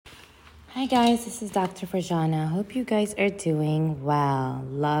Hi guys, this is Dr. Farjana. Hope you guys are doing well.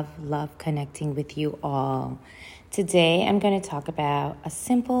 Love connecting with you all. Today I'm going to talk about a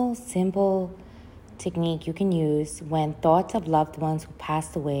simple technique you can use when thoughts of loved ones who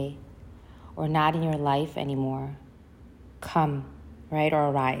passed away or not in your life anymore come, right, or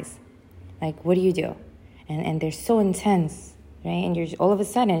arise. Like, what do you do? And they're so intense, right? And you're all of a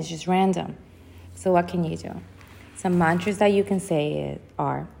sudden it's just random. So what can you do? Some mantras that you can say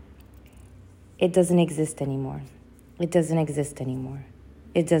are, it doesn't exist anymore. It doesn't exist anymore.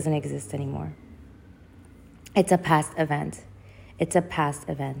 It doesn't exist anymore. It's a past event. It's a past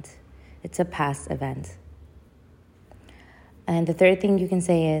event. It's a past event. And the third thing you can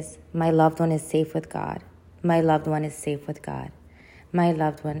say is, my loved one is safe with God. My loved one is safe with God. My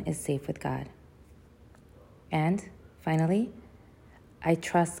loved one is safe with God. And finally, I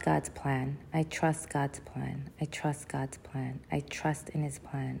trust God's plan. I trust God's plan. I trust God's plan. I trust in His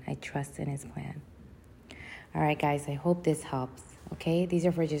plan. I trust in His plan. All right, guys, I hope this helps, okay? These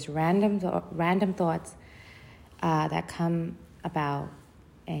are for just random thoughts that come about,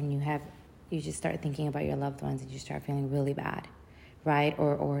 and you just start thinking about your loved ones and you start feeling really bad, right?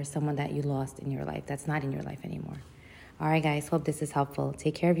 Or someone that you lost in your life that's not in your life anymore. All right, guys, hope this is helpful.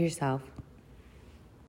 Take care of yourself.